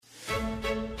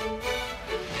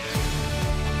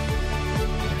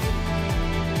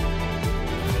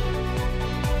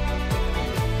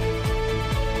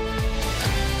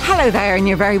Hello there, and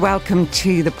you're very welcome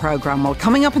to the programme. Well,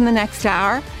 coming up in the next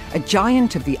hour, a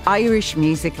giant of the Irish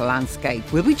music landscape.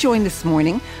 We'll be joined this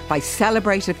morning by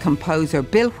celebrated composer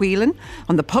Bill Whelan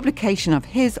on the publication of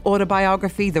his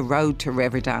autobiography, The Road to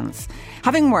Riverdance.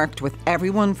 Having worked with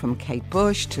everyone from Kate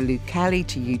Bush to Luke Kelly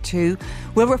to U2,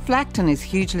 we'll reflect on his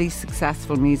hugely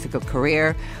successful musical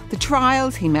career, the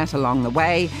trials he met along the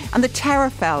way, and the terror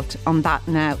felt on that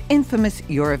now infamous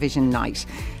Eurovision night.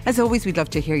 As always, we'd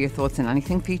love to hear your thoughts on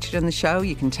anything featured in the show.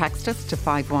 You can text us to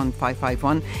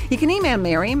 51551. You can email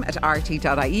Miriam at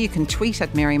rt.ie. You can tweet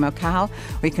at Miriam O'Cahal,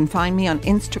 or you can find me on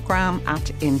Instagram at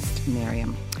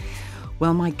InstMiriam.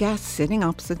 Well, my guest sitting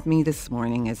opposite me this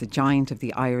morning is a giant of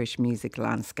the Irish music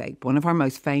landscape, one of our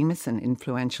most famous and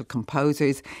influential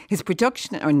composers. His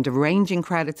production and arranging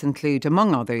credits include,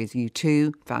 among others,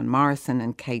 U2, Van Morrison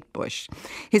and Kate Bush.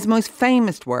 His most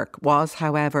famous work was,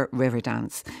 however,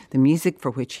 Riverdance, the music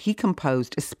for which he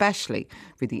composed especially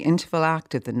for the interval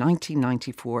act of the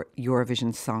 1994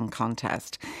 Eurovision Song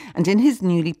Contest. And in his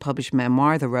newly published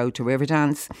memoir, The Road to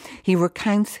Riverdance, he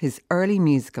recounts his early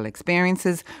musical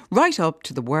experiences right up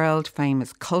to the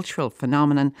world-famous cultural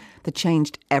phenomenon that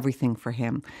changed everything for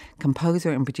him.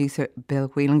 Composer and producer Bill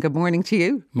Whelan, good morning to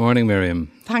you. Morning, Miriam.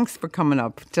 Thanks for coming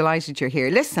up. Delighted you're here.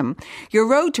 Listen, your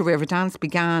road to Riverdance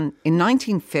began in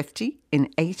 1950 in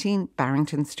 18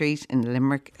 Barrington Street in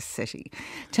Limerick City.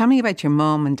 Tell me about your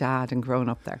mum and dad and growing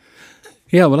up there.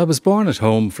 Yeah, well, I was born at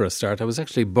home for a start. I was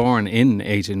actually born in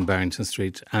 18 Barrington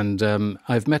Street, and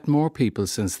I've met more people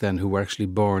since then who were actually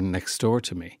born next door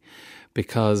to me.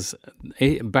 Because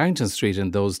Barrington Street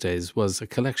in those days was a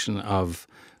collection of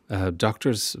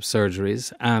doctors'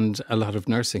 surgeries and a lot of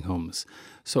nursing homes.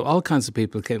 So all kinds of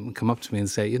people come up to me and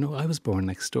say, you know, I was born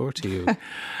next door to you.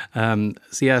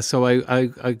 So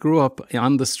I grew up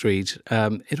on the street.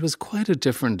 It was quite a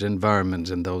different environment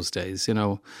in those days, you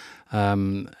know.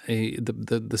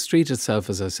 The street itself,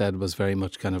 as I said, was very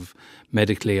much kind of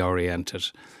medically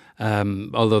oriented.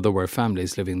 Although there were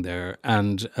families living there,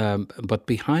 but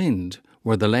behind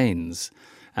were the lanes,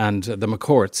 and the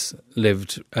McCourts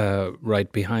lived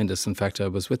right behind us. In fact, I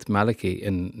was with Malachy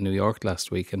in New York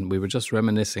last week, and we were just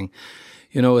reminiscing.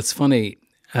 You know, it's funny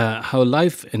how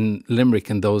life in Limerick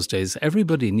in those days,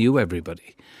 everybody knew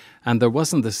everybody, and there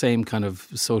wasn't the same kind of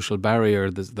social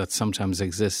barrier that sometimes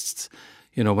exists.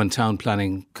 You know, when town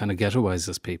planning kind of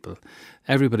ghettoises people.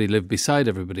 Everybody lived beside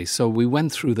everybody. So we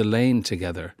went through the lane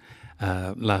together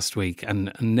last week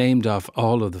and named off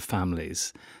all of the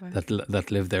families that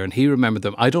lived there. And he remembered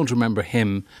them. I don't remember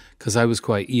him because I was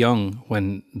quite young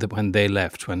when they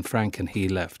left, when Frank and he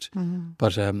left. Mm-hmm.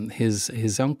 But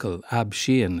his uncle, Ab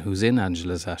Sheehan, who's in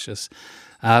Angela's Ashes,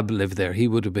 Ab lived there. He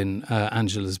would have been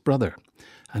Angela's brother.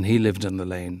 And he lived in the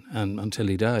lane until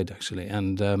he died, actually.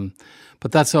 And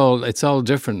but that's all. It's all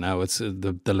different now. It's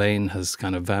the lane has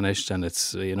kind of vanished, and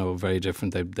it's very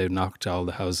different. They've knocked all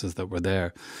the houses that were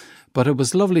there. But it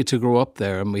was lovely to grow up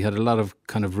there, and we had a lot of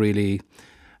kind of really,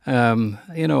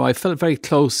 I felt very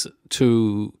close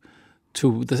to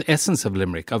the essence of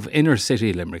Limerick, of inner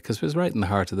city Limerick, because it was right in the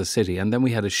heart of the city. And then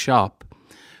we had a shop,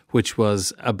 which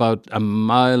was about a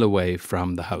mile away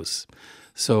from the house.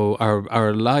 So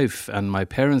our life, and my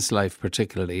parents' life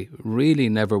particularly, really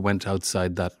never went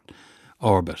outside that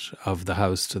orbit of the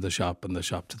house to the shop and the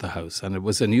shop to the house. And it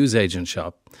was a newsagent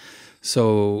shop.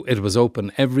 So it was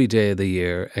open every day of the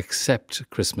year except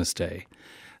Christmas Day.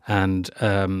 And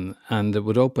it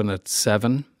would open at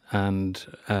 7 and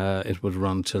it would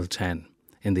run till 10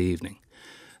 in the evening.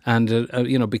 And,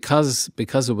 because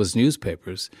it was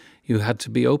newspapers, you had to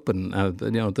be open,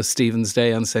 the Stephen's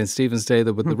Day on St. Stephen's Day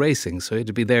with the racing. So you had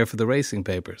to be there for the racing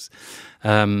papers.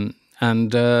 It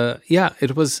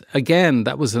was, again,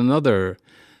 that was another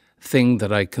thing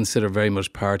that I consider very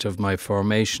much part of my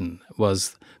formation,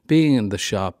 was being in the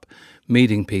shop,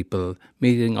 meeting people,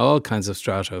 meeting all kinds of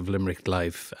strata of Limerick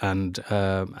life, and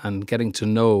getting to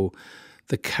know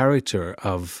the character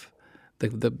of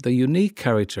the unique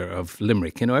character of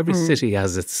Limerick. You know, every city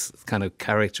has its kind of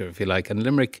character, if you like. And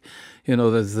Limerick,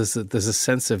 there's a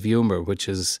sense of humour which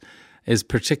is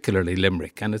particularly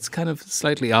Limerick, and it's kind of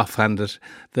slightly offhanded.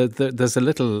 There's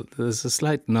a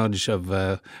slight nudge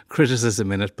of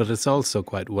criticism in it, but it's also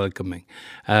quite welcoming.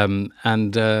 They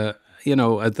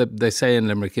say in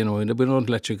Limerick, we don't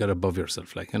let you get above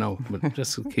yourself, but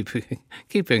just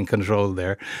keep in control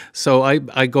there. So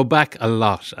I go back a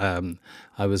lot.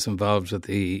 I was involved at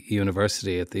the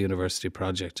university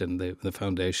project and the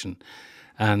foundation.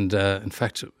 And in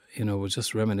fact, we're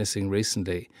just reminiscing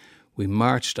recently, we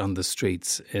marched on the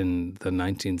streets in the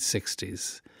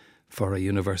 1960s for a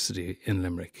university in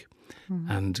Limerick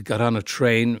and got on a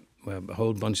train a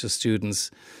whole bunch of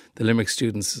students, the Limerick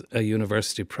Students'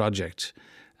 University project,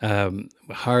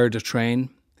 hired a train,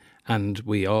 and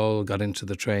we all got into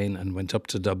the train and went up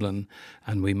to Dublin,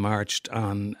 and we marched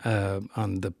on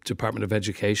the Department of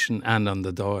Education and on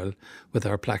the Dáil with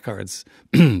our placards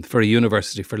for a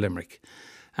university for Limerick.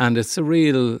 And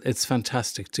it's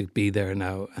fantastic to be there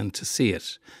now and to see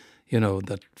it,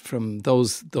 that from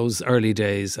those early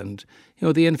days, and,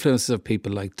 the influences of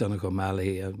people like Donogh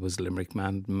O'Malley, was Limerick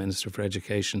man, Minister for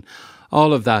Education,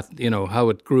 all of that, how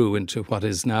it grew into what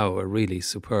is now a really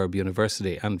superb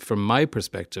university. And from my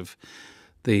perspective,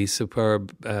 the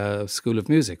superb School of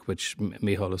Music, which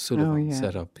Micheál O'Sullivan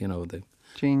set up, the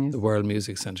Genius. The World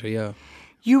Music Centre, yeah.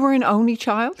 You were an only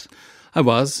child? I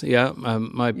was, yeah.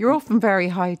 You're often very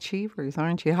high achievers,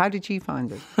 aren't you? How did you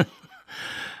find it?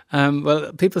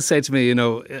 Well, people say to me,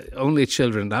 only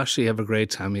children actually have a great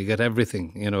time. You get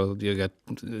everything, you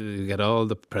get all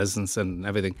the presents and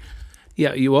everything.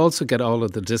 Yeah, you also get all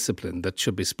of the discipline that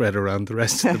should be spread around the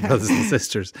rest of the brothers and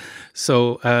sisters.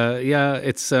 So,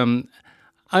 it's.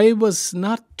 I was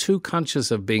not too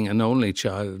conscious of being an only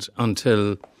child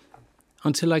until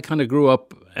I kind of grew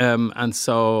up and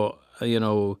saw,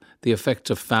 the effect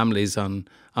of families on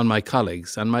my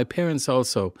colleagues and my parents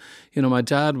also. My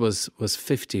dad was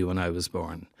 50 when I was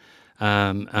born,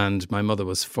 and my mother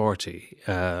was 40.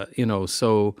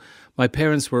 So my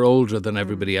parents were older than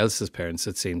everybody else's parents,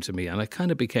 it seemed to me, and I kind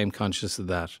of became conscious of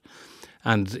that.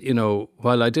 And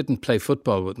while I didn't play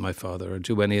football with my father or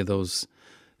do any of those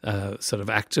sort of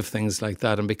active things like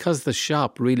that, and because the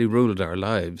shop really ruled our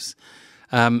lives,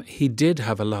 he did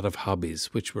have a lot of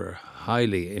hobbies which were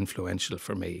highly influential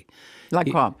for me.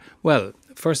 Like what? Well,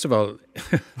 first of all,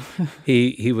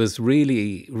 he was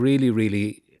really, really,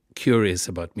 really curious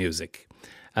about music.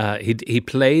 He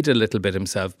played a little bit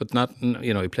himself, but not,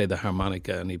 he played the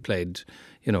harmonica and he played,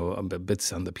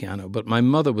 bits on the piano. But my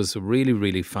mother was a really,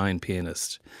 really fine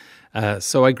pianist.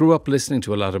 So I grew up listening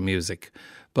to a lot of music.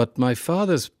 But my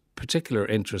father's particular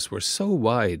interests were so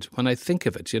wide. When I think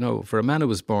of it, for a man who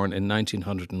was born in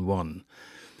 1901,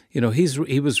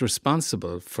 he was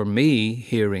responsible for me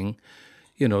hearing,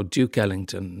 Duke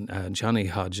Ellington, Johnny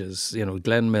Hodges,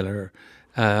 Glenn Miller,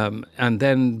 and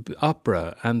then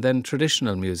opera, and then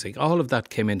traditional music. All of that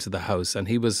came into the house, and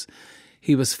he was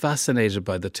fascinated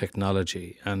by the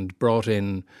technology and brought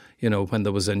in, when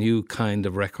there was a new kind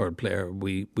of record player,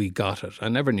 we got it. I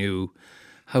never knew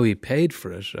how he paid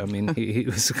for it. I mean, he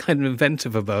was kind of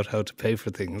inventive about how to pay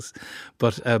for things,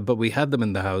 but we had them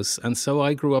in the house, and so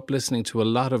I grew up listening to a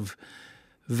lot of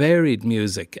varied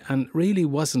music, and really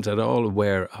wasn't at all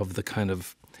aware of the kind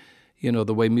of,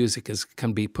 the way music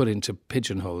can be put into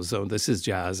pigeonholes. Oh, this is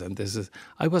jazz, and this is.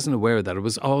 I wasn't aware of that. It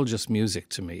was all just music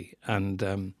to me, and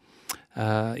then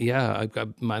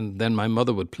my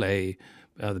mother would play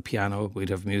the piano. We'd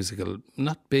have musical,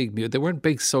 not big. They weren't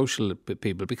big social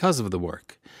people because of the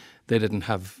work. They didn't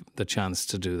have the chance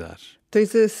to do that.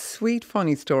 There's a sweet,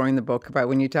 funny story in the book about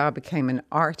when your dad became an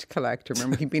art collector.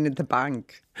 Remember, he'd been at the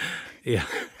bank. Yeah.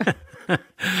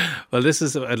 Well, this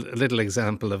is a little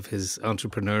example of his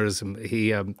entrepreneurism.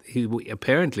 He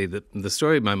apparently, the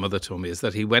story my mother told me is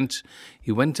that he went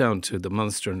down to the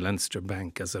Munster and Leinster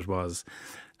Bank, as it was,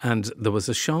 and there was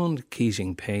a Sean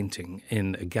Keating painting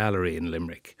in a gallery in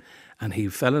Limerick, and he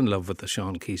fell in love with the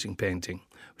Sean Keating painting,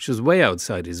 which was way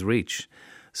outside his reach.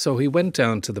 So he went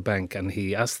down to the bank and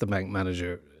he asked the bank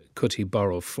manager, could he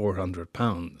borrow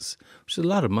 £400, which is a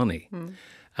lot of money.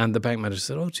 And the bank manager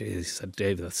said, oh, gee, he said,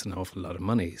 Dave, that's an awful lot of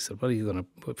money. He said, what are you going to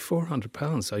put,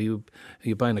 £400? Are you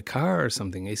buying a car or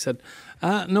something? He said,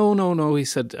 no. He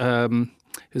said,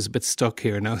 he was a bit stuck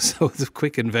here now, so it's a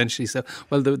quick invention. He said,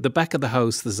 well, the back of the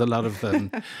house, there's a lot of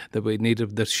that we need.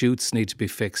 The chutes need to be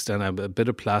fixed and a bit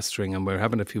of plastering, and we're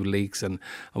having a few leaks, and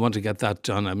I want to get that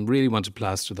done. I really want to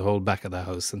plaster the whole back of the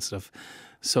house and stuff.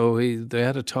 So they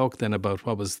had a talk then about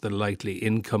what was the likely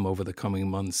income over the coming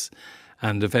months,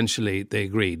 and eventually they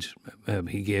agreed.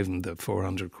 He gave them the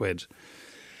 £400.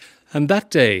 And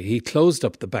that day he closed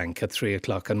up the bank at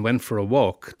 3:00 and went for a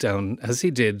walk down, as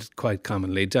he did quite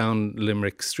commonly, down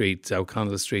Limerick Street,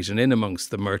 O'Connell Street, and in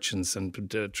amongst the merchants and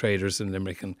traders in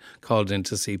Limerick, and called in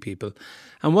to see people.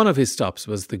 And one of his stops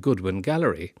was the Goodwin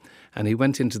Gallery. And he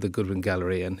went into the Goodwin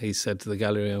Gallery and he said to the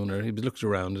gallery owner, he looked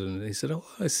around and he said, oh,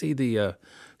 I see the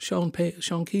Sean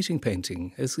Keating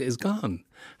painting is gone.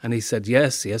 And he said,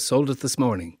 yes, sold it this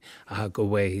morning. Go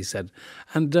away, he said.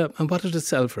 And what did it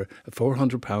sell for?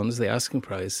 £400, the asking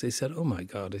price. He said, oh my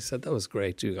God. He said, that was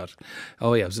great. You got it.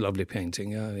 Oh yeah, it was a lovely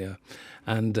painting. Yeah.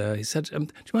 And he said, do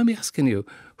you mind me asking you,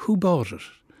 who bought it?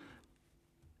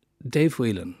 Dave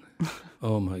Whelan.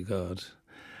 Oh my God.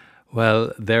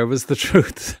 Well, there was the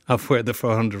truth of where the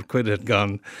 400 quid had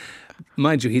gone.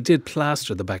 Mind you, he did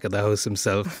plaster the back of the house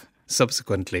himself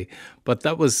subsequently, but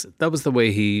that was the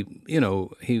way he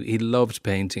loved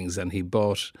paintings, and he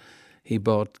bought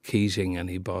Keating, and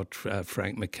he bought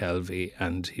Frank McKelvey,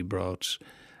 and he brought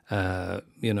a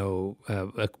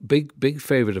big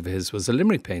favourite of his was a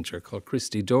Limerick painter called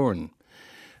Christy Dorn,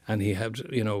 and he had,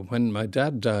 when my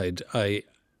dad died, I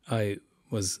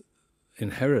was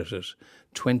inherited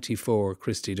 24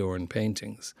 Christy Dorn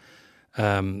paintings.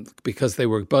 Because they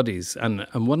were buddies. And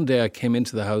one day I came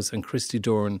into the house and Christy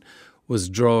Dorn was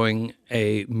drawing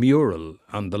a mural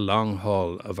on the long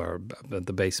hall of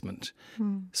the basement.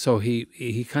 So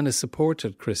he kind of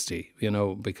supported Christy,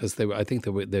 because I think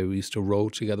they used to row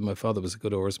together. My father was a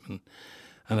good oarsman,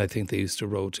 and I think they used to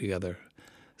row together.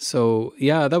 So,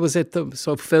 yeah, that was it.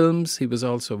 So films, he was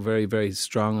also very, very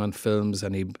strong on films,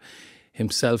 and he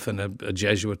himself and a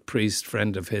Jesuit priest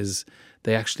friend of his,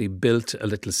 they actually built a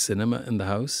little cinema in the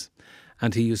house,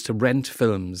 and he used to rent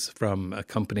films from a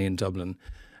company in Dublin,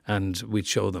 and we'd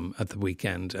show them at the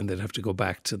weekend, and they'd have to go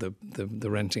back to the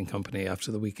renting company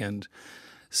after the weekend.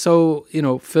 So,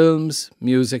 films,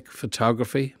 music,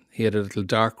 photography. He had a little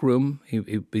dark room.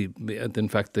 In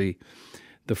fact, the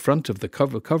front of the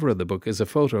cover of the book is a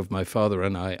photo of my father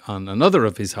and I on another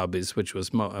of his hobbies, which was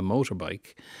a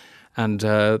motorbike. And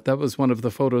that was one of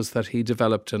the photos that he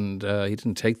developed, and he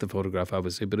didn't take the photograph,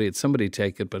 obviously, but he had somebody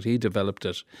take it, but he developed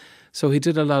it. So he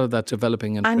did a lot of that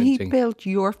developing and printing. And he built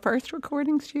your first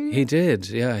recording studio? He did,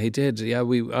 yeah, he did. Yeah,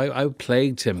 I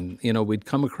plagued him. We'd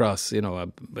come across,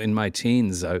 in my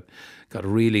teens, I got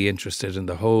really interested in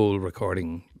the whole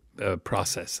recording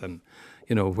process, and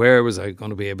where was I going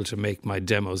to be able to make my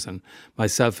demos? And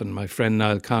myself and my friend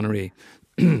Niall Connery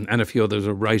and a few others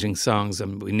were writing songs,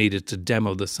 and we needed to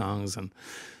demo the songs. And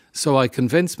so I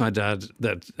convinced my dad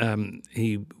that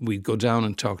we'd go down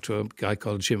and talk to a guy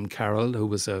called Jim Carroll, who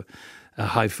was a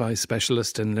hi-fi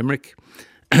specialist in Limerick.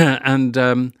 and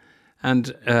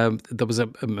there was a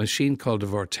machine called a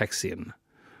Vortexian,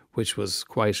 which was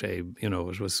quite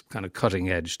it was kind of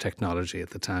cutting-edge technology at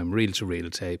the time, reel-to-reel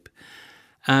tape.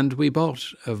 And we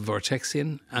bought a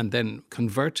Vortexian and then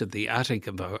converted the attic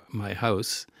of my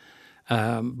house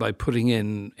by putting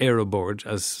in Aeroboard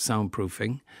as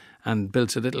soundproofing, and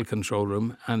built a little control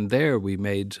room. And there we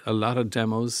made a lot of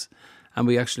demos, and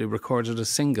we actually recorded a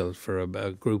single for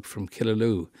a group from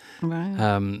Killaloe.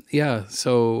 Right.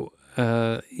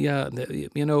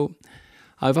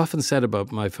 I've often said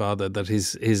about my father that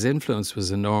his influence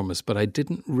was enormous, but I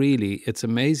didn't really. It's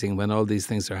amazing when all these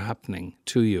things are happening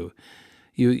to you.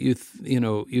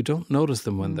 You don't notice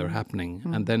them when they're happening,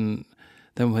 and then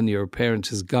when your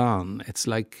parent is gone, it's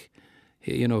like,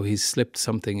 he's slipped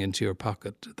something into your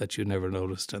pocket that you never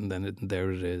noticed, and then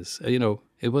there it is.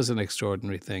 It was an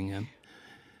extraordinary thing. And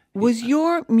was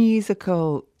your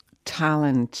musical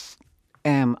talent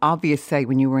obvious, say,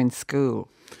 when you were in school?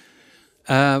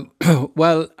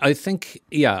 Well, I think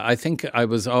I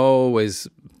was always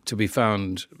to be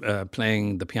found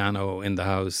playing the piano in the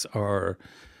house, or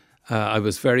I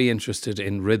was very interested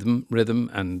in rhythm,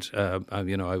 and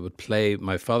I would play.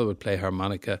 My father would play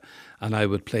harmonica, and I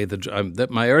would play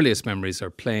my earliest memories are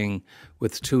playing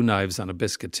with two knives on a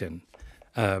biscuit tin.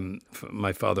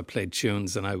 My father played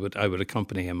tunes, and I would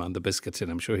accompany him on the biscuit tin.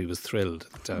 I'm sure he was thrilled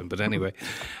at the time, but anyway,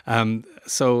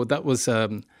 so that was.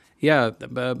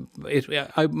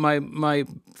 My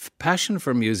passion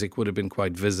for music would have been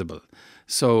quite visible.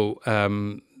 So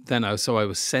I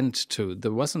was sent to.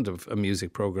 There wasn't a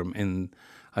music program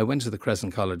I went to the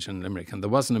Crescent College in Limerick, and there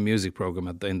wasn't a music program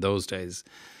in those days.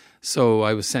 So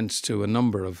I was sent to a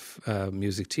number of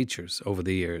music teachers over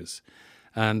the years,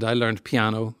 and I learned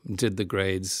piano, did the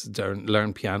grades,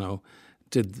 learned piano,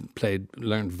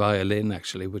 learned violin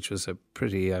actually, which was a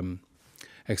pretty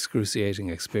excruciating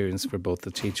experience for both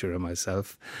the teacher and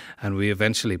myself. And we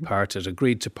eventually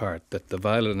agreed to part, that the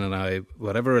violin and I,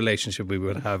 whatever relationship we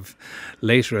would have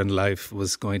later in life,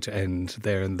 was going to end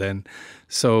there and then.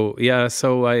 So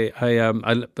I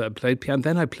played piano.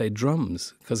 Then I played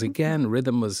drums, because again,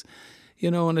 rhythm was,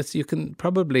 and you can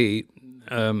probably,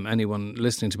 anyone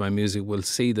listening to my music will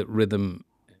see that rhythm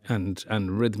and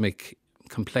rhythmic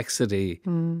complexity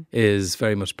is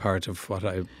very much part of what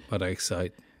I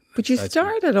excite. But you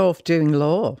started off doing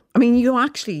law. I mean, you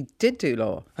actually did do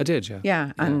law. I did, yeah.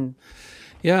 Yeah, and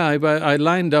I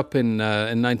lined up in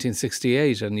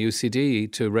 1968 in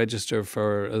UCD to register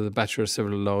for the Bachelor of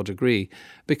Civil Law degree,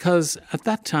 because at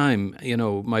that time,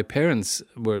 my parents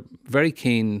were very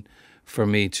keen for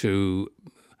me to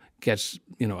get,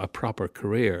 a proper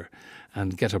career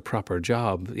and get a proper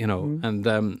job, and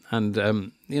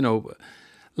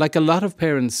like a lot of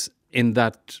parents, in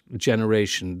that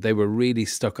generation, they were really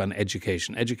stuck on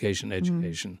education.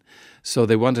 So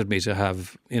they wanted me to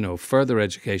have, further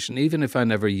education, even if I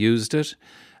never used it.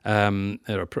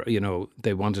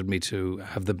 They wanted me to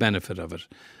have the benefit of it.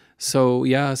 So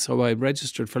I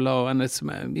registered for law, and it's,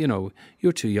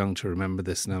 you're too young to remember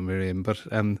this now, Miriam, but,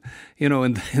 in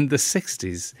the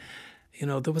 60s,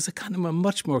 there was a kind of a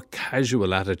much more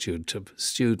casual attitude to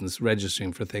students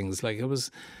registering for things. Like it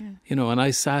was, and I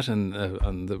sat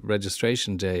on the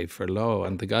registration day for law,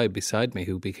 and the guy beside me,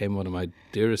 who became one of my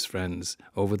dearest friends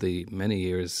over the many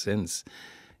years since,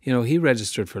 he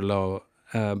registered for law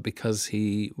because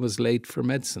he was late for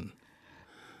medicine.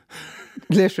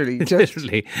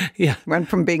 Literally, yeah. Went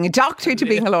from being a doctor to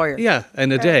being a lawyer. Yeah,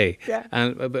 in a day. Yeah.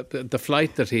 And the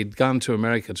flight that he'd gone to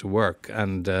America to work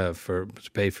and to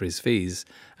pay for his fees,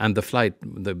 and the flight,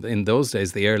 in those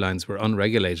days the airlines were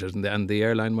unregulated, and the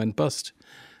airline went bust,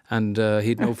 and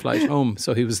he'd no flight home,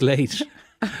 so he was late.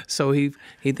 So he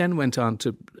then went on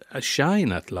to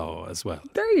shine at law as well.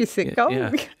 There you see.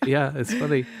 Yeah, it's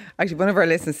funny. Actually, one of our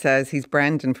listeners says he's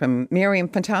Brendan from Miriam.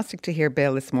 Fantastic to hear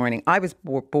Bill this morning. I was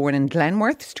born in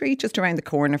Glenworth Street, just around the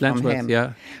corner from him.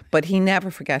 Yeah. But he never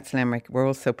forgets Limerick. We're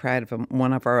all so proud of him.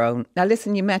 One of our own. Now,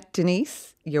 listen, you met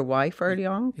Denise, your wife, early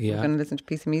on. Yeah. We're going to listen to a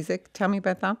piece of music. Tell me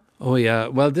about that. Oh, yeah.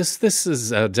 Well, this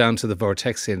is down to the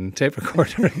Vortexian tape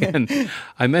recorder again.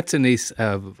 I met Denise,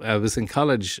 I was in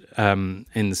college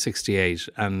in 68,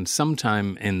 and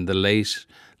sometime in the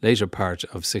later part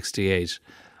of 68,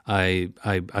 I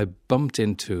bumped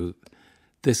into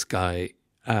this guy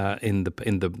in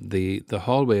the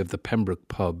hallway of the Pembroke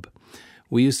pub.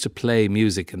 We used to play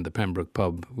music in the Pembroke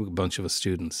pub, a bunch of us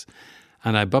students.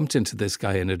 And I bumped into this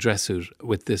guy in a dress suit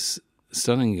with this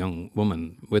stunning young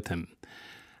woman with him.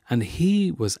 And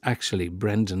he was actually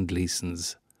Brendan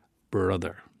Gleeson's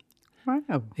brother.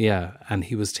 Wow. Yeah, and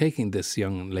he was taking this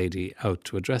young lady out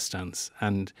to a dress dance,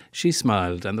 and she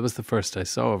smiled, and that was the first I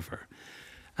saw of her.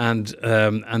 And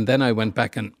then I went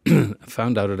back and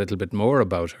found out a little bit more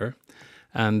about her,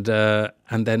 and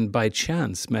then by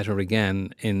chance met her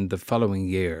again in the following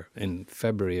year, in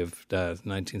February of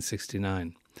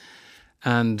 1969.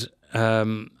 And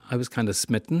I was kind of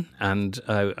smitten, and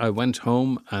I went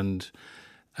home and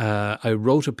I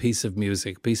wrote a piece of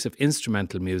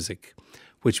instrumental music,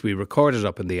 which we recorded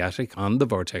up in the attic on the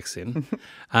Vortexian,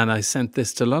 and I sent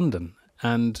this to London.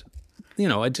 And,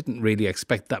 I didn't really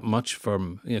expect that much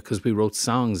from, because we wrote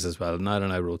songs as well. Niall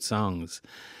and I wrote songs.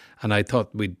 And I thought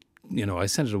I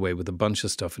sent it away with a bunch of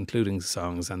stuff, including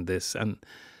songs and this. And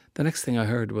the next thing I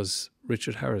heard was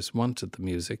Richard Harris wanted the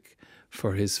music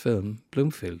for his film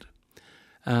Bloomfield.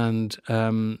 And,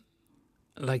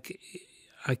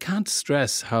 I can't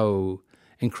stress how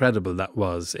incredible that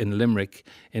was in Limerick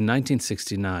in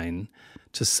 1969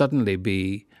 to suddenly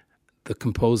be the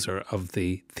composer of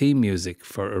the theme music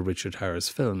for a Richard Harris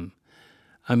film.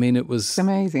 I mean, it was... It's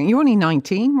amazing. You're only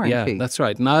 19, weren't you? Yeah, that's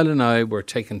right. Niall and I were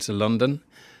taken to London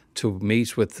to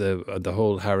meet with the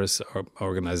whole Harris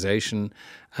organisation,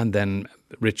 and then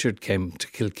Richard came to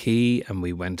Kilkee, and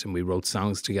we went and we wrote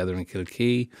songs together in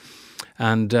Kilkee,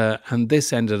 and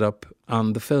this ended up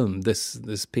on the film,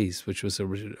 this piece, which was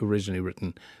originally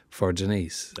written for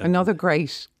Denise. Another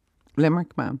great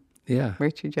Limerick man. Yeah.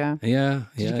 Richard, yeah. Yeah.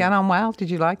 Did you get on well? Did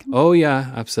you like him? Oh,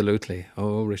 yeah, absolutely.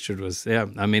 Oh, Richard was, yeah.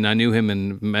 I mean, I knew him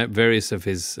in various of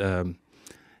his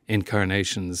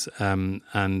incarnations, and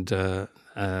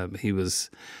he was,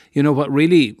 what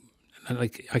really, I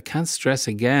can't stress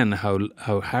again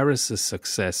how Harris's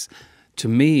success, to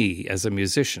me as a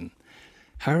musician,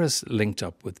 Harris linked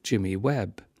up with Jimmy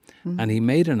Webb, and he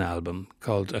made an album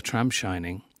called A Tram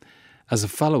Shining as a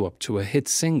follow-up to a hit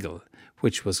single,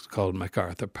 which was called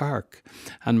MacArthur Park.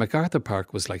 And MacArthur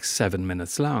Park was like 7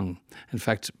 minutes long. In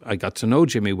fact, I got to know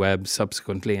Jimmy Webb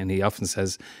subsequently, and he often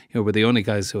says, we're the only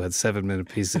guys who had 7-minute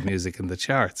pieces of music in the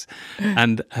charts.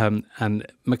 And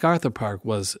MacArthur Park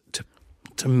was,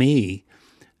 to me,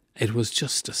 it was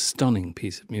just a stunning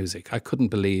piece of music. I couldn't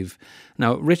believe...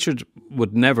 Now, Richard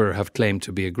would never have claimed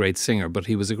to be a great singer, but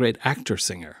he was a great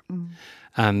actor-singer.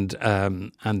 And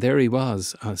there he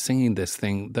was singing this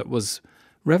thing that was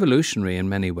revolutionary in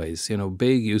many ways,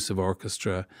 big use of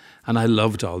orchestra. And I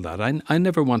loved all that. I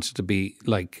never wanted to be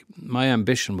like... My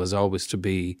ambition was always to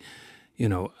be,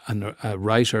 a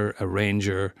writer,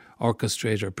 arranger,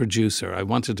 orchestrator, producer. I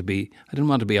didn't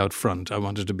want to be out front. I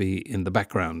wanted to be in the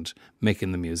background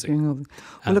making the music.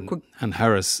 And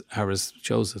Harris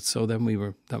chose it. So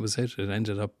then that was it. It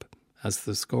ended up as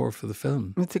the score for the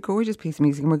film. It's a gorgeous piece of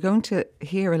music, and we're going to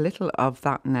hear a little of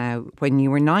that now. When you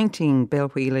were 19, Bill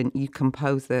Whelan, you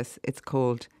composed this. It's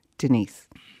called Denise.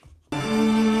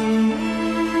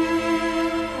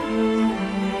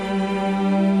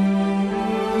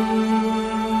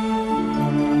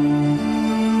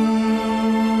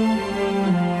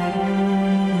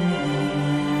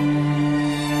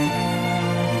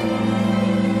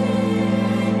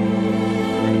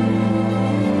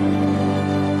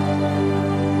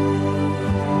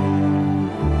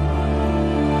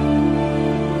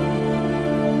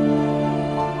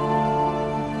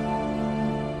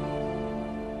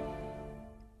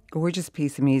 gorgeous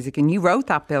piece of music. And you wrote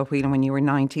that, Bill Whelan, when you were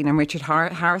 19. And Richard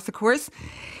Harris, of course,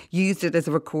 used it as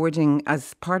a recording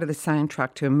as part of the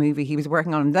soundtrack to a movie he was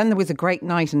working on. And then there was A Great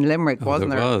Night in Limerick, wasn't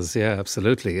there? There was, yeah,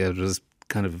 absolutely. It was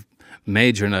kind of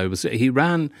major now.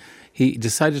 He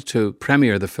decided to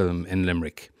premiere the film in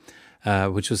Limerick,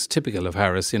 which was typical of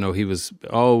Harris. You know, he was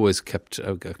always kept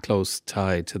a close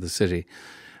tie to the city.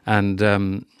 And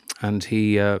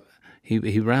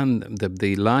he ran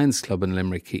the Lions Club in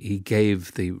Limerick. He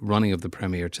gave the running of the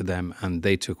premiere to them, and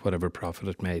they took whatever profit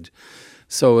it made.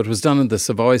 So it was done in the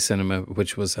Savoy Cinema,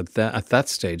 which was at that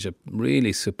stage a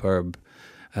really superb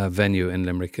venue in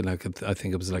Limerick. I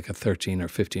think it was like a 1,300 or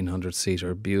 1,500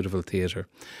 seater, beautiful theatre.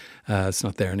 It's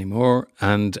not there anymore,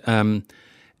 and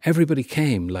everybody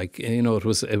came. Like, you know, it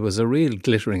was a real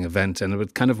glittering event, and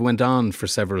it kind of went on for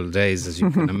several days, as you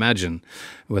can imagine,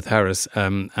 with Harris.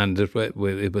 And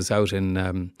it was out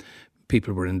in.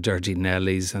 People were in Dirty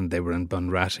Nellies, and they were in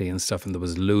Bunratty and stuff, and there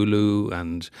was Lulu,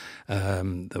 and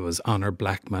there was Honor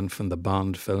Blackman from the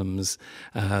Bond films.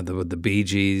 There were the Bee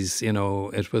Gees. You know,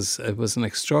 it was an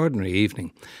extraordinary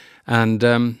evening, and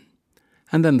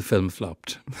then the film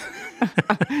flopped.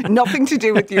 Nothing to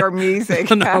do with your music.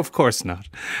 No, of course not.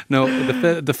 No,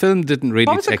 the film didn't really.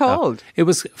 What was it called? Off. It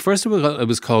was, first of all, it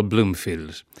was called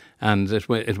Bloomfield, and it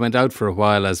went out for a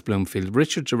while as Bloomfield.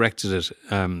 Richard directed it.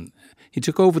 He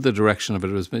took over the direction of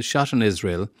it. It was shot in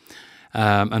Israel,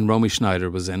 and Romy Schneider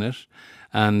was in it.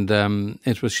 And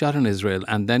it was shot in Israel,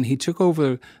 and then he took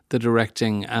over the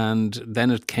directing, and then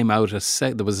it came out,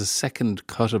 there was a second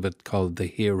cut of it called The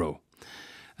Hero.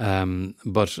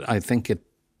 But I think it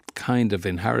kind of,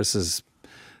 in Harris's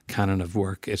canon of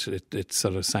work, it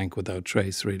sort of sank without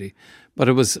trace, really. But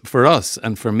it was, for us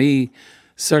and for me,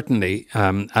 certainly,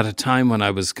 at a time when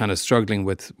I was kind of struggling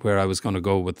with where I was going to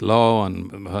go with law,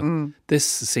 and this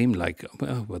seemed like,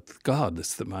 well, with God,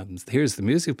 here's the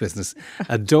music business.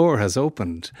 A door has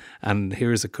opened, and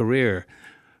here's a career.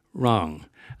 Wrong.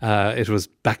 It was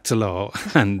back to law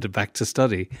and back to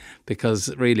study,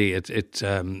 because really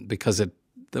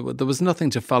there was nothing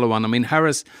to follow on. I mean,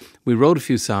 Harris, we wrote a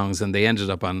few songs, and they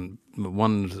ended up on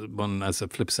one as a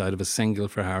flip side of a single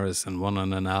for Harris, and one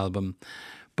on an album.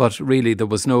 But really, there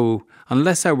was no,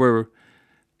 unless I were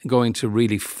going to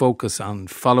really focus on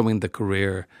following the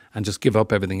career and just give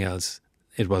up everything else,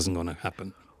 it wasn't going to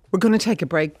happen. We're going to take a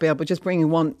break, Bill, but just bringing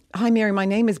one. Hi, Mary. My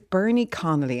name is Bernie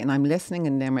Connolly, and I'm listening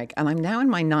in Limerick, and I'm now in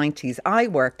my 90s. I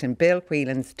worked in Bill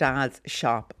Whelan's dad's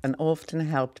shop and often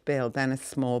helped Bill, then a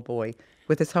small boy,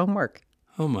 with his homework.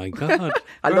 Oh, my God.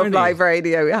 I love live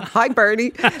radio. Yeah. Hi,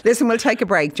 Bernie. Listen, we'll take a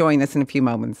break. Join us in a few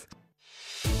moments.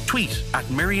 Tweet at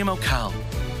Miriam O'Callaghan.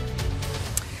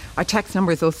 Our text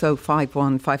number is also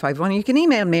 51551. You can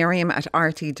email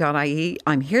miriam@rt.ie.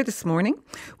 I'm here this morning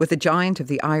with a giant of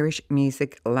the Irish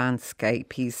music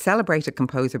landscape. He's celebrated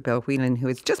composer Bill Whelan, who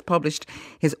has just published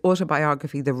his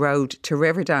autobiography, The Road to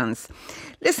Riverdance.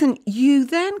 Listen, you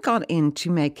then got into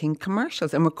making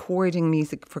commercials and recording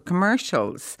music for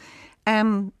commercials.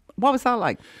 What was that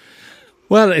like?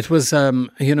 Well, it was,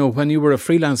 when you were a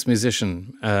freelance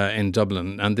musician in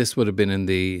Dublin, and this would have been in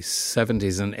the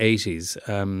 70s and 80s,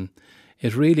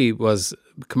 it really was,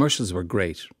 commercials were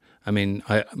great. I mean,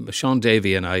 Sean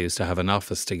Davey and I used to have an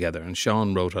office together, and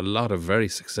Sean wrote a lot of very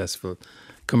successful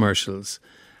commercials.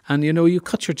 And, you know, you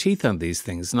cut your teeth on these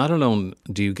things. Not alone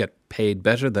do you get paid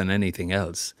better than anything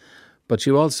else, but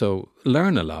you also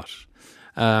learn a lot.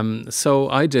 So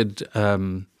I did...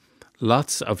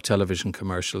 lots of television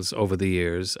commercials over the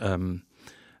years.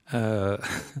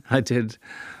 I did,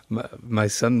 my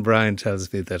son Brian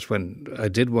tells me that when I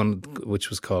did one which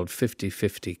was called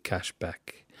 50/50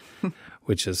 Cashback,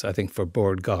 which is, I think, for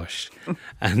Board Gosh.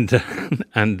 And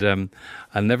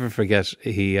I'll never forget,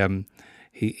 he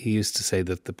used to say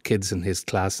that the kids in his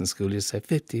class in school used to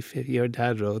say, 50/50, your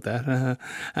dad wrote that.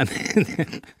 And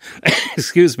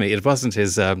excuse me, it wasn't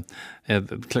his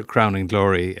crowning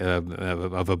glory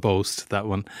of a boast, that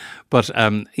one. But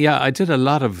I did a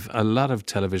lot of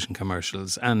television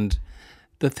commercials. And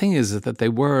the thing is that they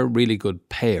were really good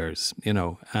payers, you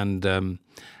know. And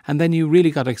then you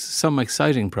really got some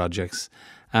exciting projects.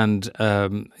 And,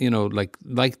 like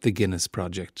the Guinness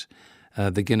project.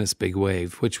 The Guinness Big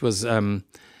Wave, which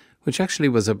actually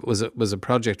was a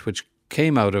project which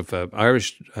came out of an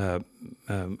Irish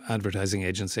advertising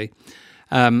agency,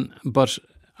 but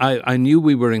I knew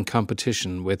we were in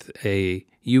competition with a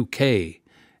UK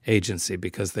agency,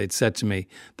 because they'd said to me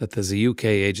that there's a UK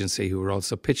agency who were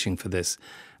also pitching for this,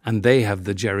 and they have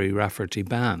the Jerry Rafferty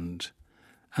Band,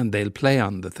 and they'll play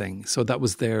on the thing. So that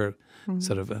was their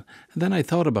sort of. And then I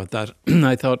thought about that.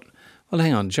 I thought, well,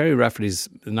 hang on, Jerry Rafferty's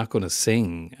not going to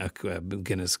sing a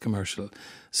Guinness commercial.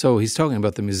 So he's talking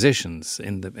about the musicians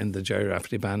in the Jerry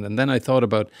Rafferty band. And then I thought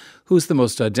about who's the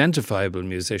most identifiable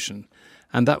musician.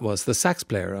 And that was the sax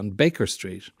player on Baker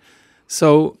Street.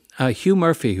 So Hugh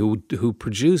Murphy, who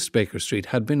produced Baker Street,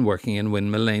 had been working in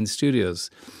Windmill Lane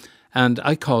Studios. And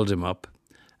I called him up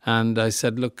and I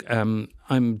said, look,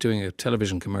 I'm doing a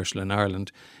television commercial in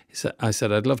Ireland. I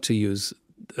said, I'd love to use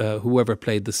whoever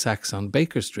played the sax on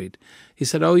Baker Street. He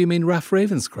said, oh, you mean Ralph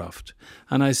Ravenscroft?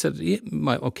 And I said,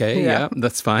 yeah,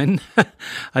 that's fine.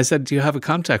 I said, do you have a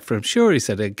contact for him? Sure, he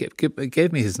said. He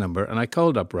gave me his number. And I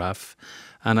called up Ralph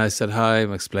and I said, hi,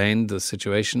 I explained the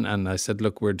situation. And I said,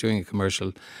 look, we're doing a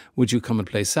commercial. Would you come and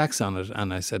play sax on it?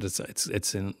 And I said, it's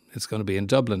going to be in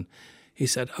Dublin. He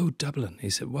said, oh, Dublin. He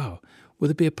said, wow. Would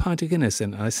there be a pint of Guinness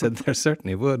in? And I said, there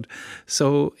certainly would.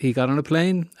 So he got on a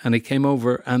plane and he came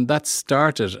over, and that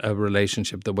started a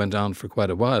relationship that went on for quite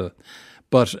a while.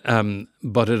 But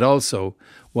it also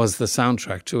was the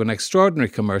soundtrack to an extraordinary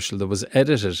commercial that was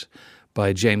edited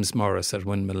by James Morris at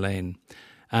Windmill Lane.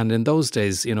 And in those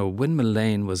days, Windmill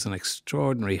Lane was an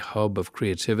extraordinary hub of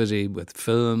creativity with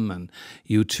film, and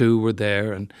U2 were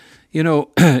there. And,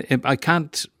 I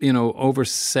can't,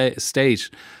 overstate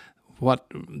what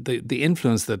the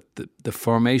influence that the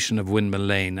formation of Windmill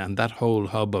Lane and that whole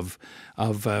hub of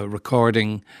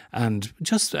recording, and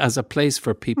just as a place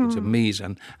for people to meet,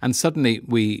 and suddenly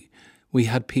we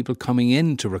had people coming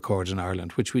in to record in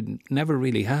Ireland, which we'd never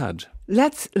really had.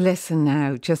 Let's listen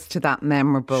now just to that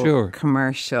memorable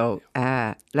commercial.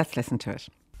 Let's listen to it.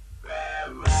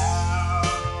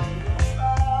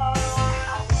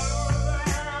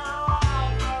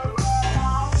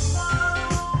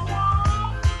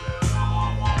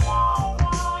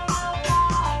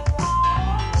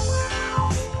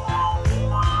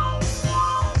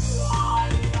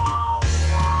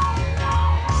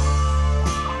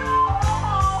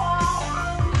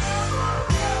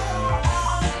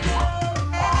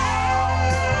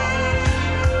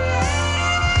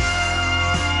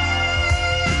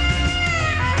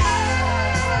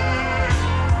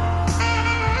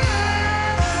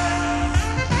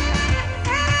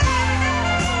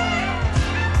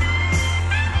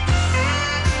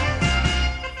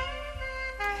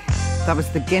 That was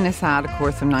the Guinness ad, of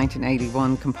course, from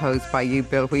 1981, composed by you,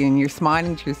 Bill Whelan. You're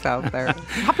smiling to yourself there.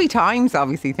 Happy times,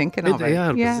 obviously, thinking of it.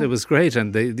 Yeah, it was great.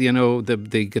 And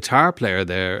the guitar player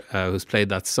there who's played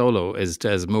that solo is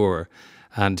Des Moore.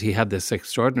 And he had this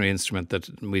extraordinary instrument that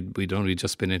we'd only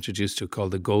just been introduced to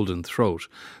called the golden throat,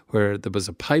 where there was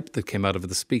a pipe that came out of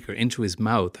the speaker into his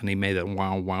mouth and he made a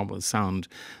wow, wow sound.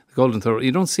 The golden throat,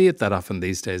 you don't see it that often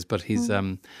these days, but he's...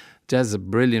 Des is a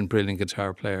brilliant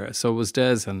guitar player. So it was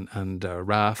Des and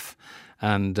Raf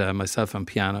and myself on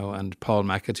piano and Paul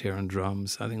McAteer on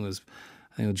drums. I think it was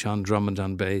John Drummond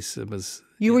on bass.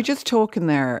 You were just talking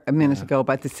there a minute ago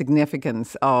about the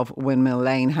significance of Windmill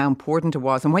Lane, how important it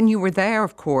was. And when you were there,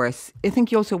 of course, I think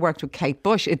you also worked with Kate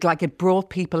Bush. It brought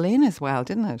people in as well,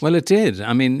 didn't it? Well, it did.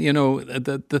 I mean,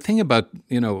 the thing about,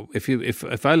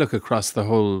 if I look across the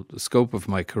whole scope of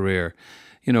my career,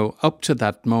 up to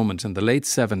that moment in the late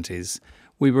 70s,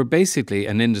 we were basically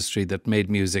an industry that made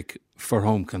music for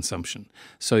home consumption.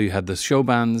 So you had the show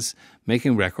bands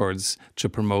making records to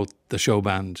promote the show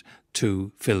band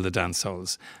to fill the dance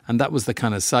halls. And that was the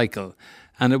kind of cycle.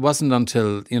 And it wasn't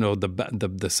until,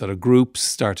 the sort of groups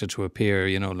started to appear,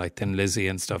 like Thin Lizzy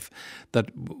and stuff, that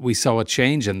we saw a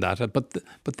change in that.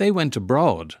 But they went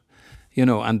abroad.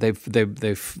 And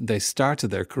they started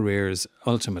their careers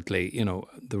ultimately.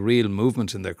 The real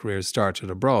movement in their careers started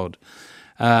abroad,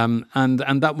 and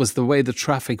that was the way the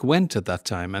traffic went at that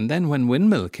time. And then when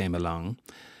Windmill came along,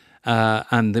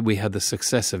 and then we had the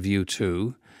success of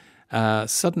U2,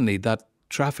 suddenly that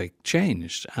traffic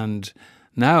changed. And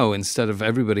now instead of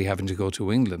everybody having to go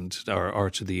to England or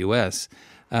to the US,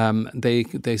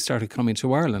 they started coming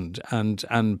to Ireland,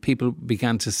 and people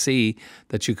began to see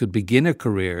that you could begin a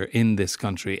career in this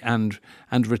country and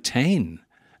retain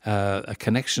a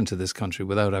connection to this country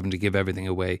without having to give everything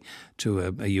away to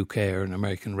a UK or an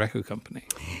American record company.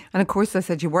 And of course, I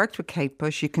said you worked with Kate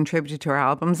Bush, you contributed to her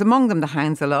albums, among them The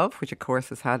Hounds of Love, which of course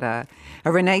has had a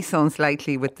renaissance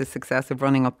lately with the success of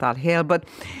Running Up That Hill. But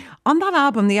on that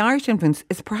album, the Irish influence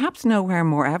is perhaps nowhere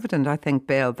more evident, I think,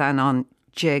 Bill, than on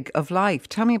Jig of Life.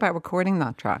 Tell me about recording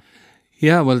that track.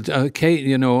 Yeah, well,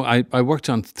 Kate, I worked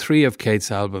on 3 of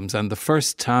Kate's albums, and the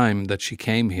first time that she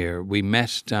came here, we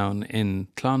met down in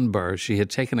Clonbur. She had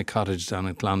taken a cottage down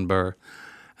in Clonbur,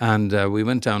 and we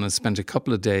went down and spent a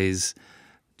couple of days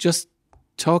just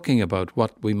talking about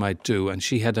what we might do. And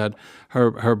she had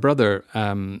her brother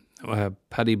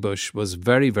Paddy Bush was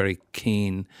very, very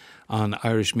keen on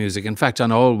Irish music, in fact,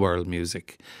 on all world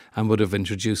music, and would have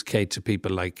introduced Kate to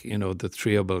people like, the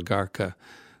Trio Bulgarka,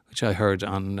 which I heard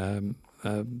on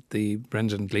the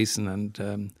Brendan Gleeson and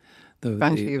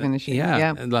Banshee of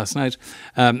Inisherin. Last night.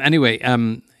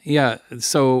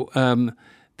 So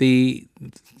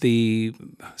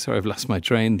sorry, I've lost my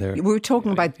train there. We were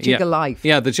talking about Jig of Life.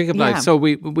 Yeah, the Jig of Life. So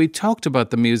we talked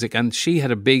about the music, and she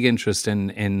had a big interest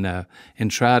in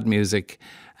trad music.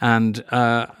 And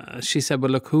she said,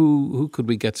 well, look, who could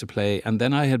we get to play? And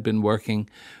then I had been working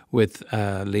with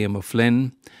Liam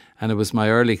O'Flynn, and it was my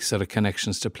early sort of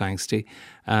connections to Planxty.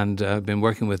 And I've been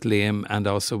working with Liam and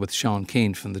also with Sean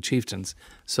Keane from the Chieftains.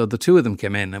 So the two of them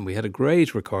came in, and we had a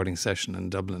great recording session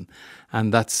in Dublin.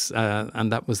 And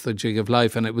that was the Jig of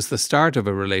Life. And it was the start of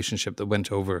a relationship that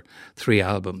went over 3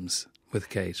 albums with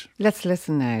Kate. Let's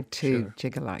listen now to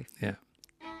Jig of Life. Yeah.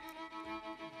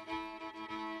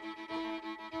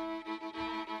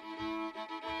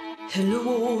 Hello,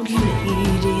 old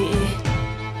lady.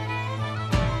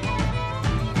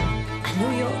 I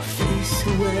know your face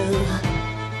well.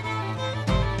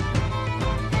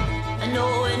 I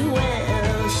know it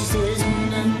well. She says,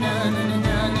 na na na na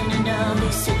na na na.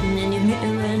 Be sitting in your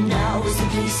mirror now. Is the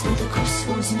place where the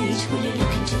crossroads meet? Will you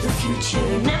look into the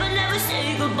future? Never, never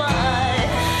say goodbye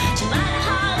to my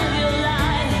heart of your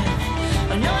life.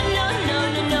 Oh, no, no, no,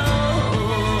 no, no.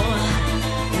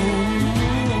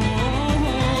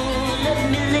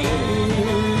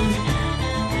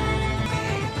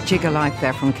 Jig of Life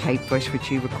there from Kate Bush,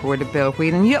 which you recorded, Bill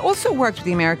Whelan. You also worked with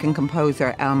the American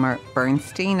composer Elmer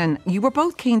Bernstein, and you were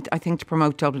both keen, I think, to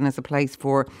promote Dublin as a place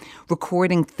for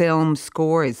recording film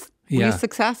scores. Were you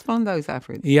successful in those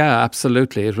efforts? Yeah,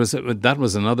 absolutely. That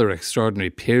was another extraordinary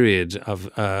period of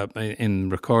in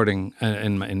recording,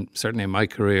 certainly in my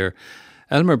career.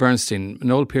 Elmer Bernstein,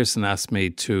 Noel Pearson asked me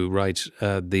to write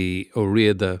the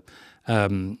Oreada,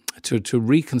 to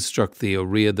reconstruct the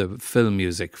Oreada film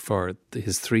music for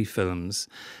his 3 films,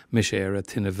 Mishéra,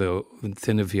 Tinavio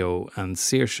and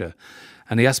Saoirse.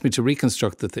 And he asked me to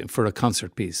reconstruct for a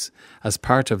concert piece as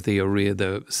part of the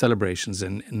Oreada celebrations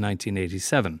in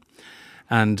 1987.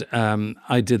 And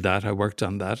I did that, I worked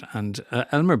on that. And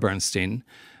Elmer Bernstein,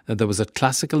 there was a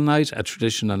classical night, a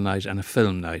traditional night and a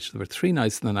film night. There were 3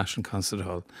 nights in the National Concert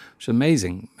Hall, which is an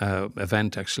amazing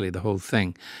event, actually, the whole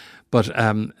thing. But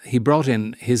he brought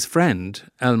in his friend,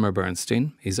 Elmer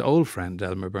Bernstein, his old friend,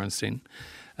 Elmer Bernstein,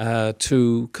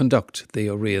 to conduct the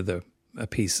Oreada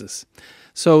pieces.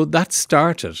 So that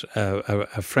started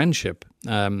a friendship.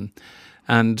 And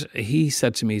he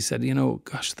said to me,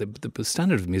 gosh, the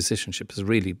standard of musicianship is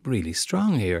really, really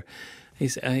strong here. He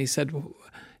said,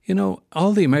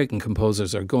 all the American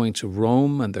composers are going to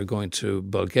Rome and they're going to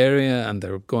Bulgaria and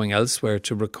they're going elsewhere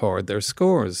to record their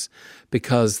scores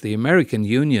because the American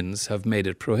unions have made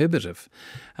it prohibitive.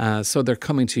 So they're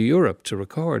coming to Europe to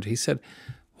record. He said,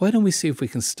 why don't we see if we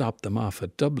can stop them off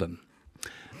at Dublin?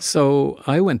 So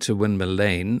I went to Windmill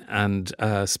Lane and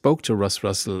spoke to Russ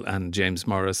Russell and James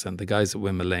Morris and the guys at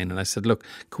Windmill Lane. And I said, look,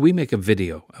 could we make a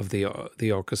video of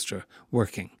the orchestra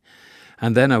working?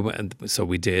 And then so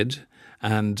we did.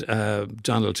 And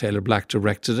Donald Taylor Black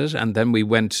directed it. And then we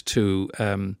went to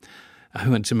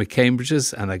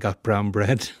McCambridge's and I got brown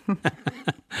bread.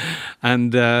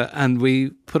 and we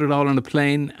put it all on a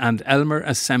plane, and Elmer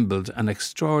assembled an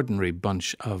extraordinary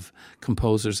bunch of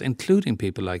composers, including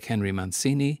people like Henry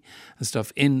Mancini and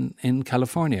stuff in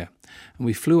California. And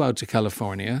we flew out to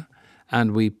California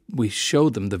and we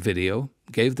showed them the video,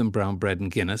 gave them brown bread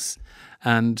and Guinness,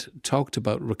 and talked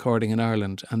about recording in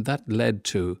Ireland. And that led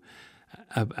to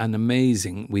an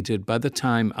amazing, we did, by the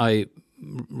time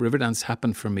Riverdance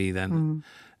happened for me then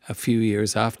a few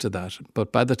years after that,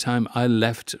 but by the time I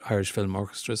left Irish Film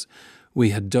Orchestras,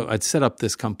 I'd set up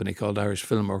this company called Irish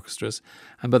Film Orchestras,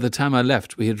 and by the time I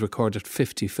left, we had recorded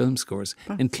 50 film scores,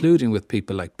 including with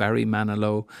people like Barry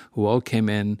Manilow, who all came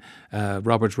in,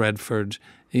 Robert Redford,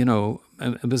 it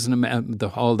was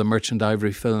all the Merchant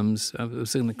Ivory films. It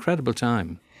was an incredible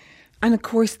time. And of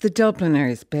course, the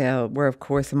Dubliners, Bill, were of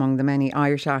course among the many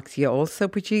Irish acts you also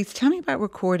produced. Tell me about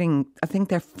recording, I think,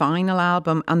 their final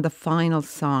album and the final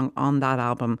song on that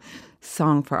album,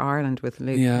 Song for Ireland with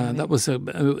Luke. Yeah,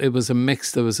 Kelly. it was a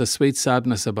mix. There was a sweet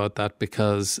sadness about that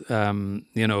because,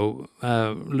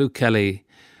 Luke Kelly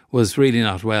was really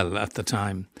not well at the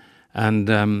time.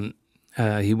 And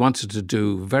he wanted to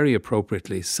do, very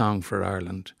appropriately, Song for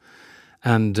Ireland.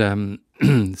 And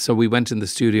so we went in the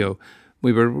studio.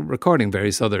 We were recording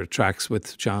various other tracks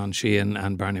with John Sheehan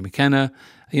and Barney McKenna.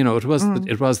 It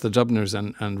was the Dubliners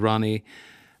and Ronnie.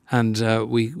 And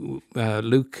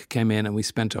Luke came in and we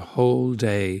spent a whole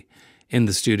day in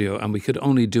the studio, and we could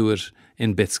only do it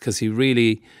in bits because he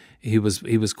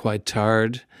was quite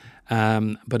tired.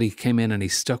 But he came in and he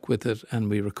stuck with it, and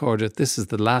we recorded. This is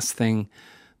the last thing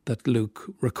that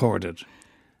Luke recorded.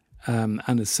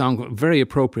 And a song very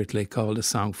appropriately called A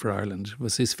Song for Ireland. It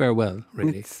was his farewell,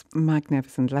 really. It's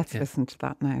magnificent. Let's listen to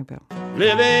that now, Bill.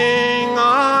 Living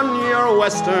on your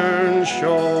western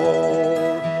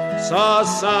shore, saw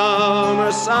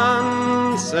summer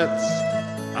sunsets,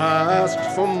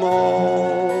 asked for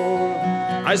more.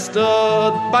 I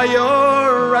stood by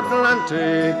your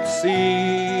Atlantic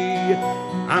sea,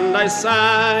 and I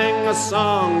sang a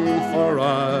song for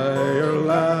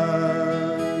Ireland.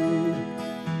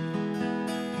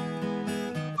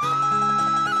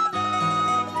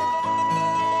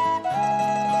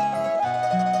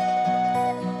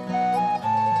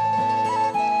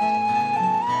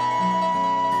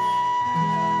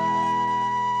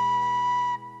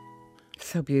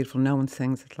 So beautiful. No one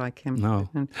sings it like him. No.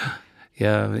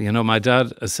 Yeah, you know, my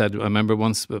dad said, I remember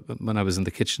once when I was in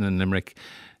the kitchen in Limerick,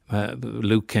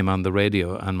 Luke came on the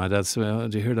radio, and my dad said, "Oh,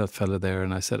 do you hear that fella there?"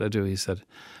 And I said, "I do." He said,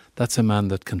 "That's a man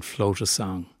that can float a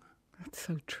song." That's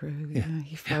so true. Yeah,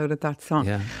 he floated that song.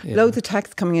 Yeah. Loads of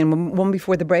texts coming in. One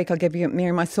before the break, I'll give you,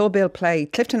 Miriam. I saw Bill play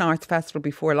Clifton Arts Festival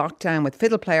before lockdown with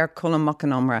fiddle player Colin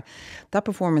Muckanumra. That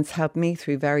performance helped me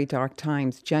through very dark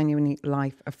times, genuinely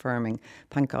life affirming.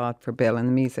 Thank God for Bill and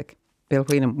the music. Bill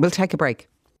Whelan. We'll take a break.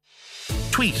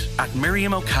 Tweet at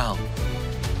Miriam O'Call.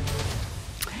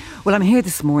 Well, I'm here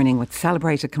this morning with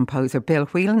celebrated composer Bill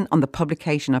Whelan on the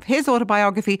publication of his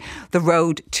autobiography, The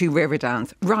Road to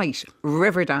Riverdance. Right,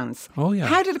 Riverdance. Oh, yeah.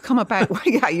 How did it come about? Well,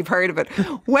 yeah, you've heard of it.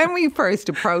 When were you first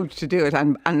approached to do it,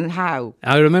 and how?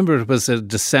 I remember it was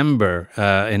December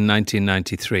in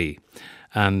 1993.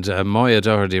 And Moya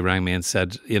Doherty rang me and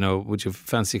said, you know, would you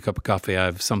fancy a cup of coffee? I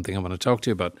have something I want to talk to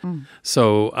you about.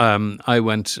 So I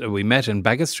went, we met in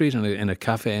Baggot Street, in a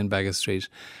cafe in Baggot Street.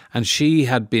 And she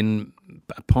had been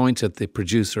appointed the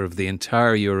producer of the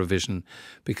entire Eurovision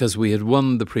because we had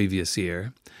won the previous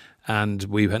year and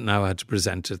we had now had to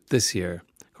present it this year.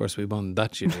 Of course, we won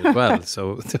that year as well.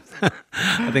 So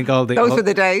I think those were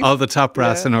the days. All the top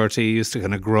brass in RT used to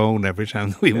kind of groan every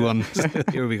time we won.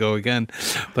 Here we go again.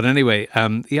 But anyway,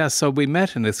 so we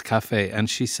met in this cafe, and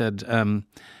she said,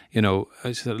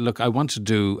 she said, look, I want you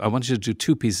to do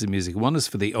two pieces of music. One is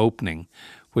for the opening,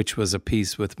 which was a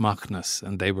piece with Macnas,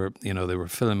 and they were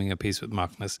filming a piece with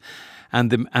Macnas,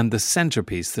 and the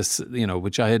centerpiece,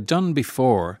 which I had done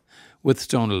before with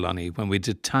Donal Lunny when we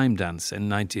did Time Dance in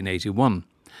 1981.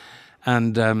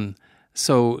 And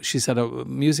so she said,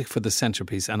 music for the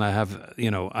centerpiece, and I have,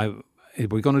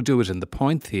 we're going to do it in the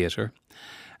Point Theatre,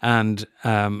 and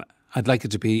I'd like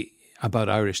it to be about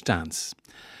Irish dance.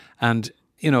 And,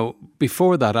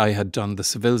 before that I had done the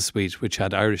Seville Suite, which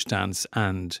had Irish dance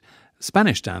and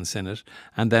Spanish dance in it,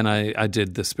 and then I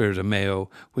did the Spirit of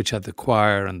Mayo, which had the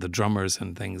choir and the drummers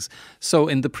and things. So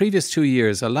in the previous 2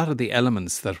 years, a lot of the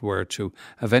elements that were to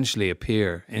eventually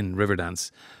appear in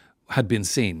Riverdance had been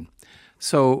seen.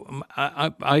 So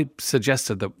I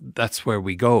suggested that that's where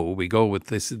we go. We go with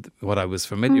this, what I was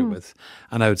familiar with.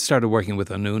 And I started working with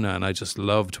Anuna, and I just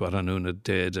loved what Anuna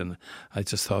did. And I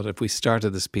just thought if we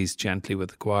started this piece gently with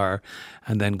the choir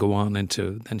and then go on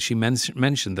into... Then she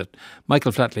mentioned that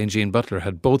Michael Flatley and Jean Butler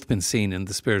had both been seen in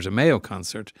the Spirit of Mayo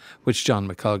concert, which John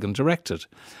McColgan directed.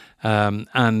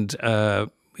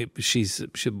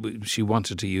 She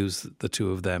wanted to use the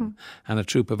two of them and a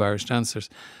troupe of Irish dancers.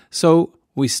 So...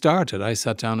 I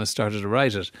sat down and started to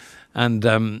write it. And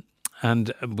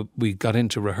we got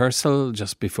into rehearsal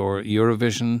just before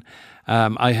Eurovision.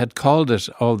 I had called it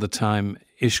all the time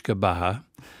Ishka Baha,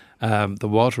 the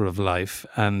water of life.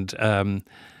 And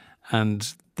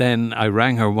then I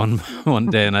rang her one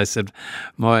day and I said,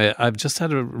 Moya, I've just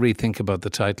had to rethink about the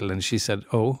title. And she said,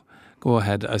 oh, go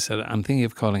ahead. I said, I'm thinking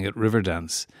of calling it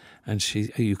Riverdance. And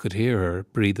you could hear her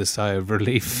breathe a sigh of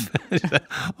relief.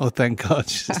 Oh, thank God,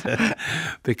 she said.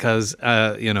 Because,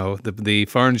 the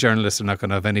foreign journalists are not going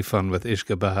to have any fun with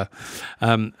Ishka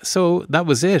Baha. So that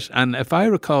was it. And if I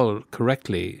recall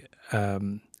correctly,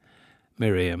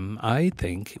 Miriam, I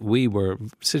think we were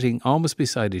sitting almost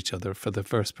beside each other for the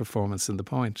first performance in the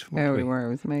Point. Yeah, we were. It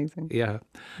was amazing. Yeah.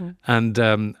 And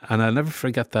I'll never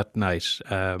forget that night.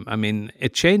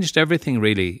 It changed everything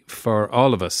really for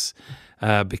all of us.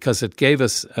 Because it gave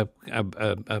us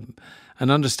an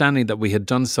understanding that we had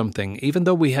done something, even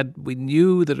though we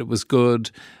knew that it was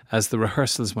good as the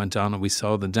rehearsals went on and we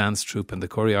saw the dance troupe and the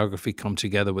choreography come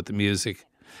together with the music.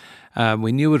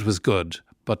 We knew it was good,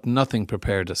 but nothing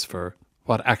prepared us for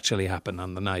what actually happened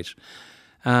on the night.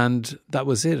 And that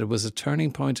was it. It was a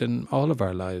turning point in all of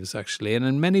our lives, actually, and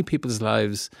in many people's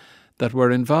lives that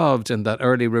were involved in that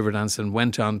early Riverdance and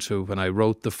went on to, when I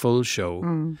wrote the full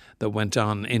show, that went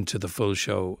on into the full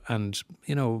show and,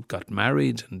 got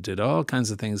married and did all kinds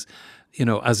of things,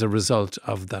 as a result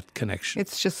of that connection.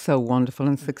 It's just so wonderful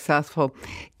and successful.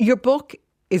 Your book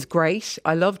is great.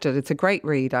 I loved it. It's a great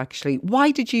read, actually.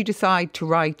 Why did you decide to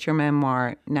write your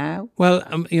memoir now? Well,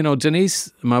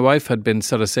 Denise, my wife, had been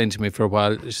sort of saying to me for a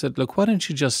while, she said, look, why don't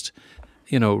you just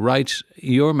write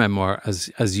your memoir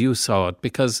as you saw it,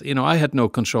 because, I had no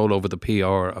control over the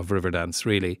PR of Riverdance,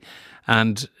 really.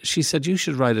 And she said, you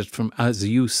should write it from as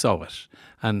you saw it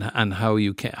and how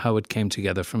it came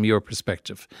together from your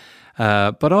perspective.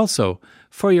 But also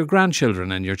for your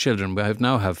grandchildren and your children. We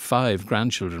now have 5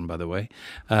 grandchildren, by the way,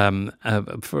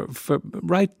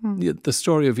 write the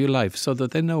story of your life so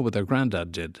that they know what their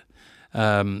granddad did.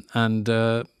 So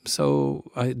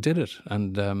I did it.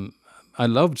 And I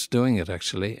loved doing it,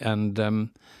 actually, and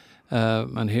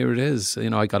here it is.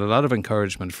 I got a lot of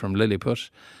encouragement from Lilliput,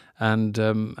 and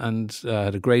I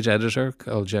had a great editor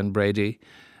called Jen Brady,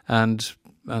 and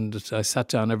I sat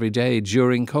down every day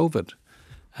during COVID,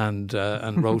 and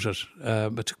wrote it.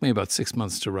 It took me about 6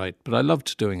 months to write, but I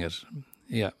loved doing it.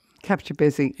 Yeah. Kept you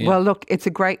busy. Yeah. Well, look, it's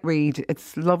a great read.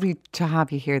 It's lovely to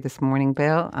have you here this morning,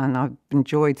 Bill, and I've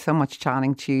enjoyed so much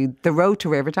chatting to you. The Road to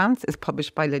Riverdance is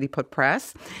published by Lilliput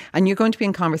Press, and you're going to be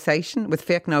in conversation with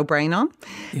Fiach O'Brien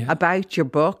about your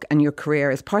book and your career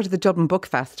as part of the Dublin Book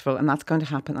Festival, and that's going to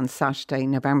happen on Saturday,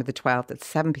 November the 12th at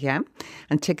 7 p.m,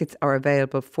 and tickets are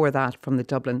available for that from the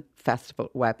Dublin Festival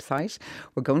website.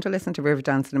 We're going to listen to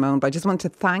Riverdance in a moment, but I just want to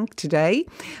thank today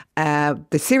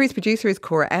the series producer is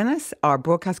Cora Ennis, our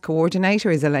broadcast coordinator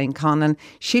is Elaine Conlon,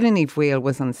 Sheila Neve Wheel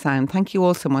was on sound. Thank you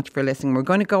all so much for listening. We're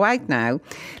going to go out now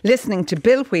listening to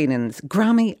Bill Whelan's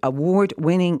Grammy Award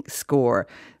winning score.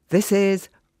 This is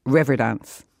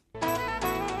Riverdance.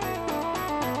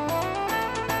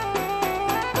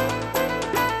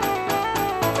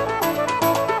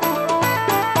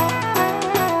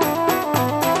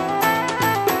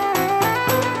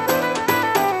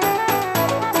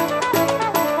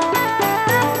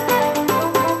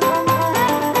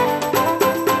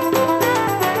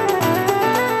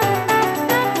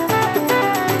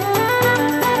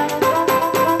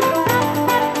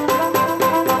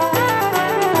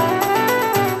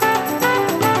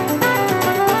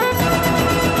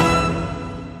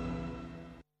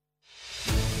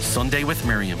 Sunday with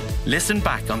Miriam. Listen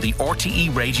back on the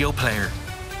RTE Radio Player.